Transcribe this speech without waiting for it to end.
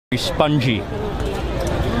Spongy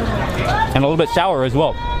and a little bit sour as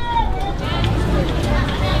well.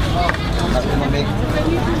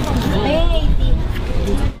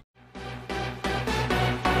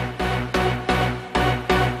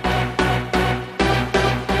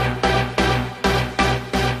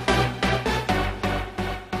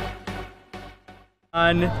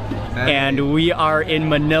 And we are in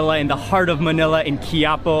Manila, in the heart of Manila, in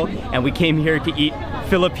Quiapo, and we came here to eat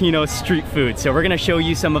Filipino street food. So we're gonna show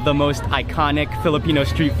you some of the most iconic Filipino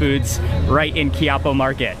street foods right in Quiapo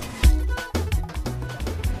Market.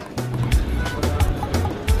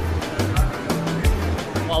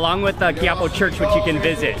 Along with the Quiapo Church, which you can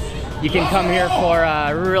visit, you can come here for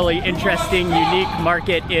a really interesting, unique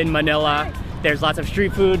market in Manila. There's lots of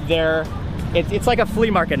street food there. It's like a flea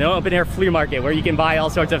market, an open-air flea market where you can buy all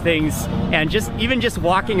sorts of things, and even just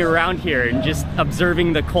walking around here and just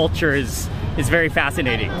observing the culture is very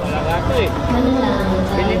fascinating.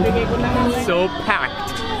 So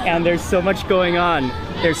packed, and there's so much going on.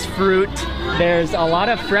 There's fruit, there's a lot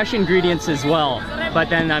of fresh ingredients as well, but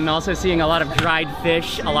then I'm also seeing a lot of dried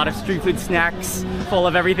fish, a lot of street food snacks, full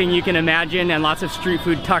of everything you can imagine, and lots of street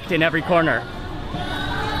food tucked in every corner.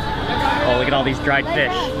 Oh, look at all these dried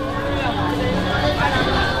fish.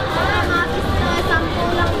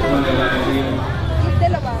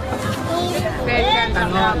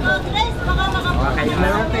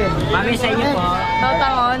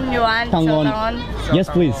 Tangon. Yes,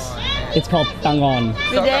 please. It's called tangon.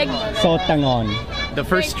 So tangon. The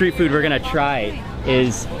first street food we're gonna try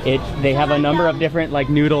is they have a number of different like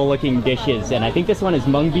noodle looking dishes, and I think this one is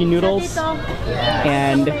mung bean noodles,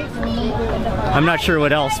 and I'm not sure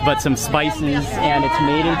what else, but some spices, and it's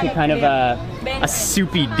made into kind of a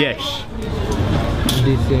soupy dish.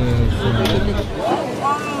 This is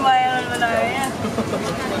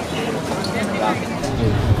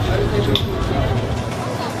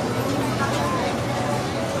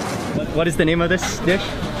what is the name of this dish?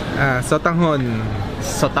 Sotanghon.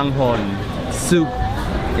 Sotanghon. Soup.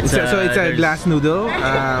 It's a glass noodle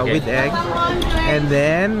with egg, and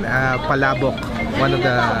then palabok, one of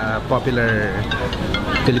the popular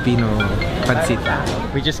Filipino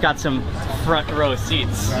pancit. We just got some front row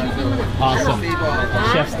seats. Awesome.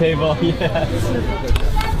 Chef's table. Yes.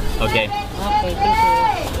 Okay. Okay, thank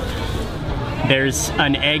you. There's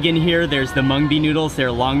an egg in here. There's the mung bean noodles. There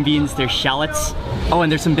are long beans. There's shallots. Oh,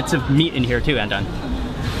 and there's some bits of meat in here too, Anton.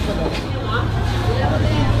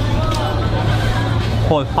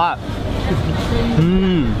 Oh, it's hot.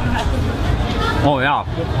 Mmm. Oh yeah.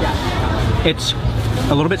 It's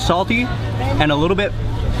a little bit salty and a little bit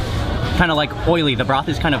kind of like oily. The broth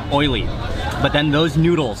is kind of oily. But then those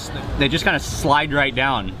noodles, they just kind of slide right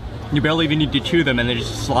down. You barely even need to chew them and they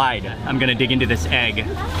just slide. I'm gonna dig into this egg.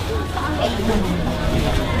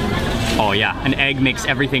 Oh yeah, an egg makes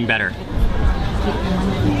everything better.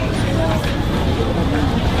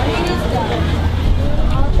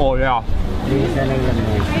 Oh yeah.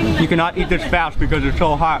 You cannot eat this fast because it's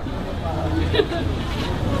so hot.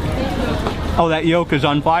 Oh, that yolk is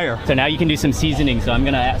on fire. So now you can do some seasoning. So I'm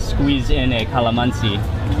gonna squeeze in a calamansi,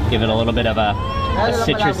 give it a little bit of a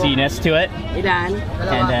citrusiness to it.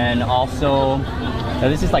 And then also,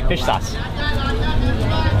 this is like fish sauce.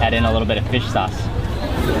 Add in a little bit of fish sauce.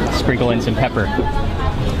 Sprinkle in some pepper.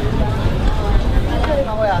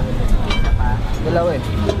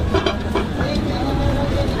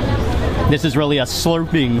 This is really a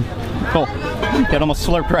slurping. Oh, that almost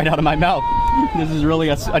slurped right out of my mouth. This is really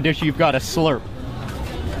a dish you've got to slurp.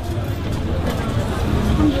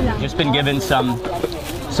 Just been given some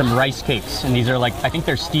rice cakes, and these are like, I think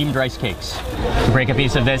they're steamed rice cakes. Break a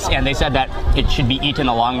piece of this, and they said that it should be eaten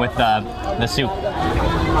along with the soup.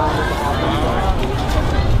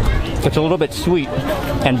 It's a little bit sweet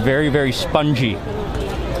and very, very spongy,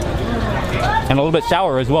 and a little bit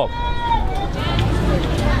sour as well.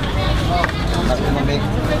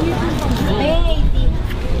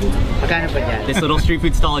 This little street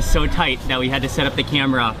food stall is so tight that we had to set up the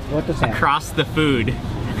camera across the food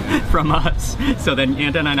from us. So then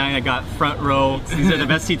Anton and I got front row. These are the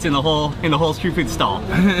best seats in the whole street food stall.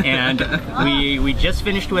 And we just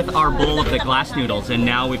finished with our bowl of the glass noodles, and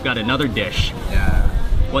now we've got another dish. Yeah.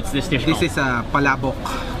 What's this dish called? This is palabok.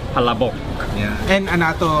 Palabok. Yeah. And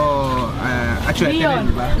anato achuete,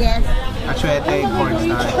 diba? Yes. Achuete,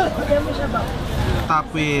 cornstarch.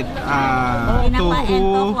 Top with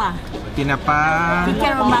tofu, tinapa,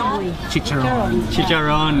 chicharon.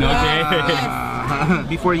 Chicharon, okay.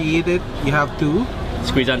 Before you eat it, you have to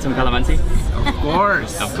squeeze on some calamansi. Of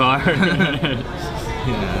course. Of course.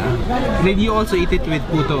 Yeah. Then you also eat it with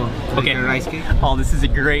puto, Okay. like a rice cake. Oh, this is a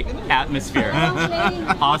great atmosphere.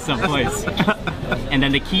 Awesome place. And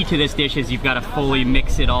then the key to this dish is you've got to fully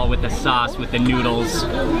mix it all with the sauce, with the noodles,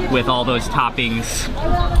 with all those toppings.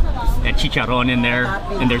 And chicharron in there.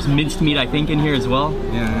 And there's minced meat, I think, in here as well.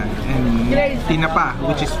 Yeah, and tinapa,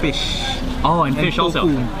 which is fish. Oh, and fish tofu. also.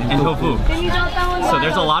 And tofu. So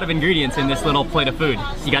there's a lot of ingredients in this little plate of food.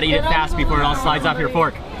 You gotta eat it fast before it all slides off your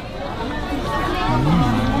fork.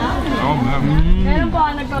 Oh man.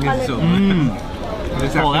 It's so good.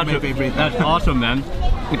 That's Oh, actually my favorite. That's awesome, man.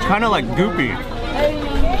 It's kind of like goopy.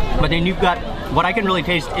 But then you've got, what I can really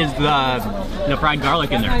taste is the fried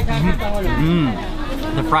garlic in there.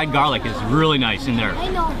 The fried garlic is really nice in there.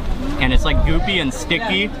 And it's like goopy and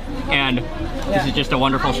sticky, and this is just a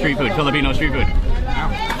wonderful street food, Filipino street food.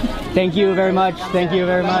 Thank you very much. Thank you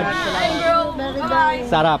very much.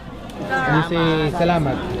 Sarap. You say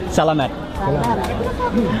salamat. Salamat.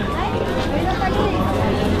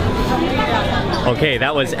 Okay,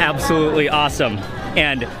 that was absolutely awesome.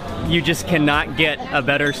 And you just cannot get a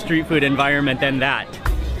better street food environment than that.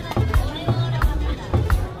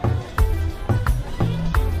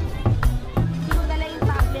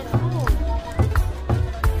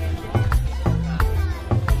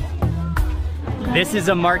 This is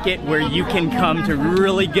a market where you can come to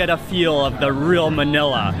really get a feel of the real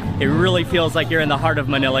Manila. It really feels like you're in the heart of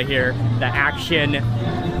Manila here. The action,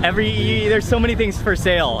 there's so many things for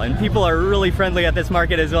sale, and people are really friendly at this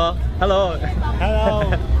market as well. Hello.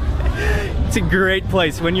 Hello. It's a great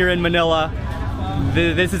place when you're in Manila.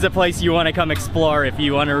 This is a place you want to come explore if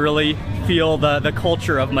you want to really feel the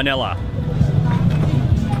culture of Manila.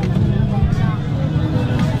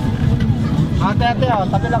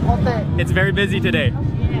 It's very busy today.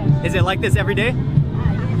 Is it like this every day?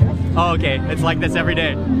 Oh, okay. It's like this every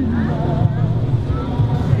day.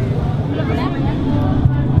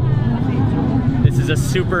 This is a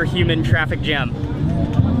superhuman traffic jam.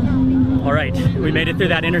 All right, we made it through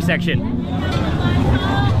that intersection.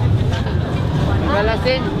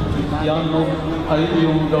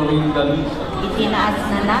 Itinaas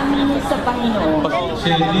na namin sa Panginoon.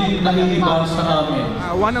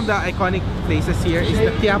 One of the iconic places here is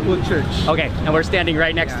the Quiapo Church. Okay, and we're standing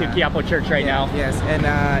right next to Quiapo Church right now. Yes, and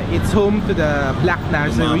it's home to the Black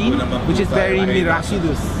Nazarene, which is very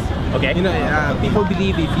miraculous. Okay. You know, people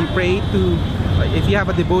believe if you pray to, if you have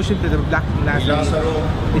a devotion to the Black Nazarene,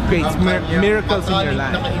 it creates miracles in your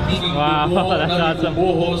life. Wow, that's awesome.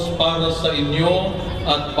 Para sa inyo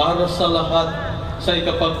at para sa lahat sa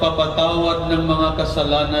ikapagpapatawad ng mga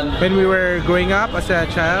kasalanan. When we were growing up as a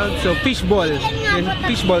child, so fishball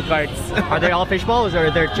carts. Are they all fish balls or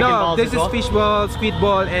are there chicken balls? No, this as well? is fishball, squid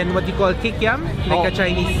ball, and what you call kikiam, like a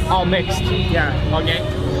Chinese. All mixed. Yeah. Okay.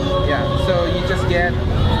 Yeah. So you just get.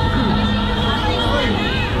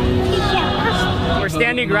 We're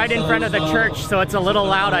standing right in front of the church, so it's a little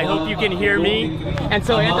loud. I hope you can hear me. And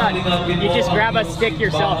so, Anton, you just grab a stick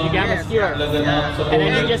yourself. You grab a skewer, and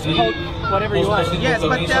then you just poke whatever you want. Yes,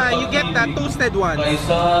 but you get the toasted ones.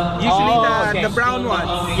 Usually okay. the brown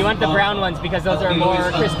ones. You want the brown ones because those are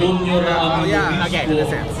more crispy. Yeah. Okay.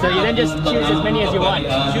 So you then just choose as many as you want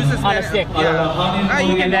on a stick. Yeah.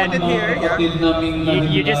 You can put it here. Yeah.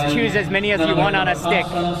 You just choose as many as you want on a stick,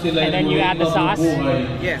 and then you add the sauce.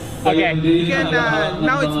 Yes. Okay. You can.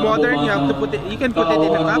 Now it's modern. You have to put it. You can put it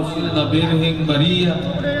in a cup. Maria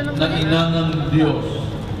na ina ng Diyos.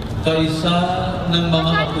 Kaisa ng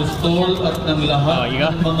mga apostol at ng lahat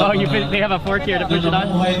ng mga they have a fork here to push it on?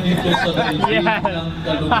 Yeah.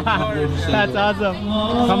 That's awesome.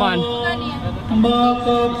 Come on.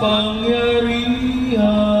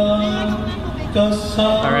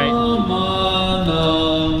 All right.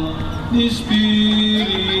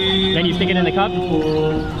 Then you stick it in the cup?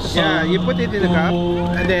 Yeah, you put it in the cup,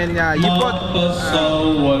 and then you put.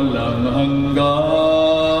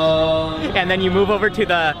 And then you move over to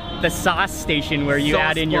the sauce station where you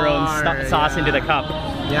add in your own sauce into the cup.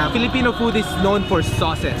 Yeah, Filipino food is known for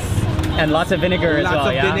sauces. And lots of vinegar as well,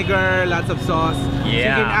 Lots of vinegar, lots of sauce. Yeah. So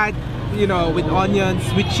you can add, you know, with onions,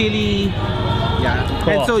 with chili. Yeah.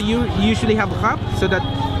 Cool. And so you usually have a cup so that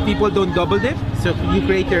people don't double dip. So you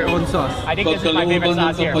create your own sauce. I think this is my favorite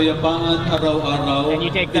sauce here. And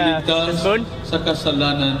you take the spoon? Sa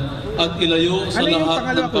kasalanan at ilayo sa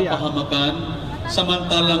lahat ng kapahamakan,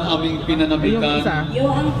 samantalang aming pinanamikan. Iyo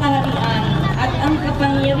ang kaharian at ang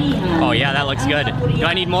kapangyarihan. Oh yeah, that looks good. Do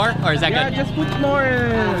I need more or is that good? Yeah, just put more.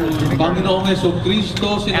 Panginoong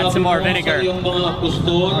Jesucristo, Add some more sinabi mo vinegar. sa iyong mga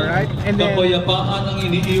apostol, Alright, and then- kapayapaan ang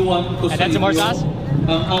iniiwan ko And sa then some more inyo. sauce?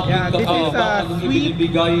 Ang aking Yeah, this is, kapayapaan ang sweet.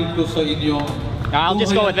 ibinibigay ko sa inyo. I'll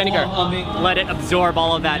just go with vinegar. Let it absorb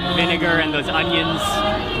all of that vinegar and those onions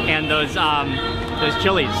and those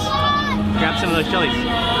chilies. Grab some of those chilies.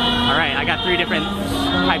 All right, I got 3 different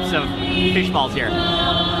types of fish balls here.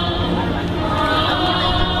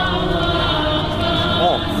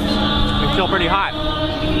 Oh, it's still pretty hot.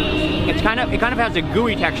 It kind of has a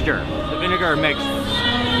gooey texture. The vinegar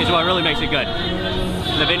is what really makes it good.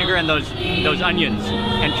 The vinegar and those onions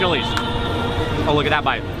and chilies. Oh, look at that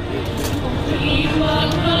bite.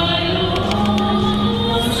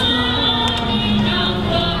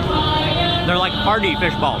 They're like hearty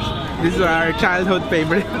fish balls. This is our childhood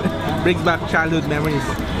favorite. Brings back childhood memories.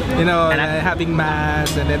 You know, having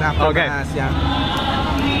mass and then after mass, yeah.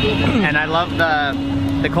 And I love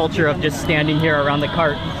the culture of just standing here around the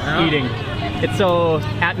cart eating. It's so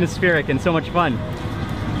atmospheric and so much fun.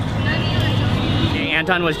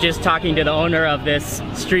 Anton was just talking to the owner of this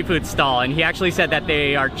street food stall, and he actually said that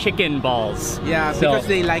they are chicken balls. Yeah, because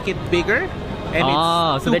they like it bigger, and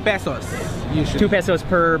it's 2 pesos. Usually. 2 pesos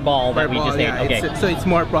per ball that we just ate. Okay. So it's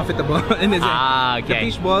more profitable. In a okay.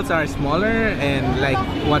 The fish balls are smaller and like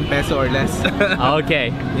 1 peso or less.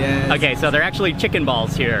 Okay. Yes. Okay, so they're actually chicken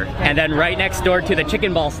balls here. And then right next door to the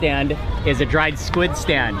chicken ball stand is a dried squid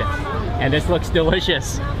stand. And this looks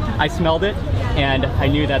delicious. I smelled it and I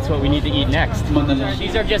knew that's what we need to eat next.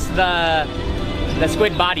 These are just the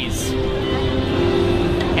squid bodies.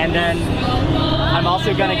 And then I'm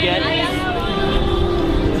also gonna get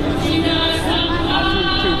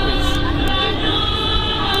two, please.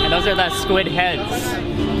 And those are the squid heads.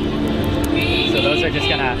 So those are just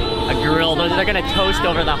gonna grill. Those are gonna toast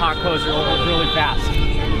over the hot coals really fast.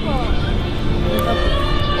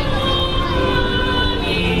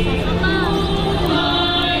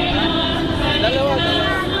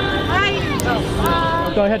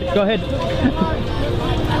 Go ahead, go ahead.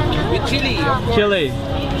 With chili. Chili.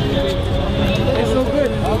 It's so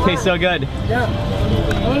good. Tastes so good. Yeah.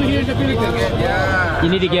 Only here's the Philippines. Yeah. You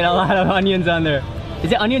need to get a lot of onions on there.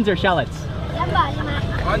 Is it onions or shallots?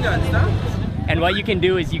 Onions, no? And what you can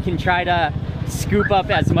do is you can try to scoop up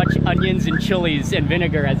as much onions and chilies and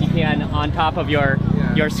vinegar as you can on top of your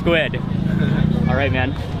squid. All right,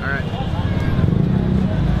 man. All right.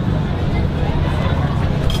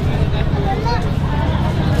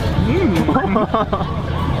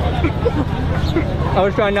 I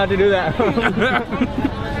was trying not to do that.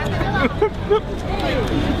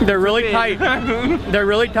 They're really tight. They're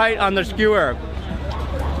really tight on the skewer.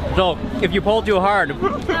 So if you pull too hard,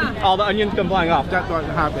 all the onions come flying off. That's what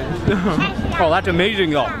happens. Oh, that's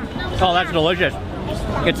amazing though. Oh, that's delicious.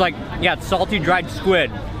 It's like, yeah, it's salty dried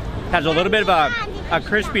squid. Has a little bit of a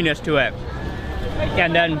crispiness to it.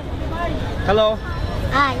 And then, hello.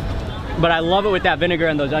 Hi. But I love it with that vinegar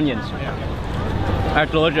and those onions. Yeah.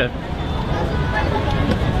 That's delicious.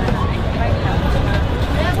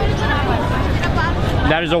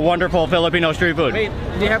 That is a wonderful Filipino street food. Wait,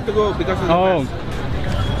 you have to go because of the mess.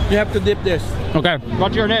 You have to dip this. Okay.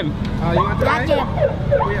 What's your name? You want to try? Gotcha.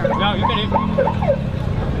 No, you can eat.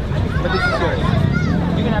 But this is yours.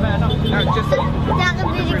 You can have it. No, just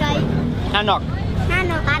Anok.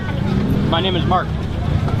 My name is Mark.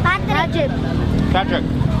 Patrick.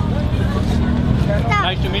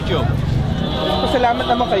 Nice to meet you. Salamat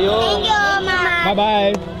naman kayo. Thank you, Mama.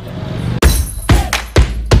 Bye-bye.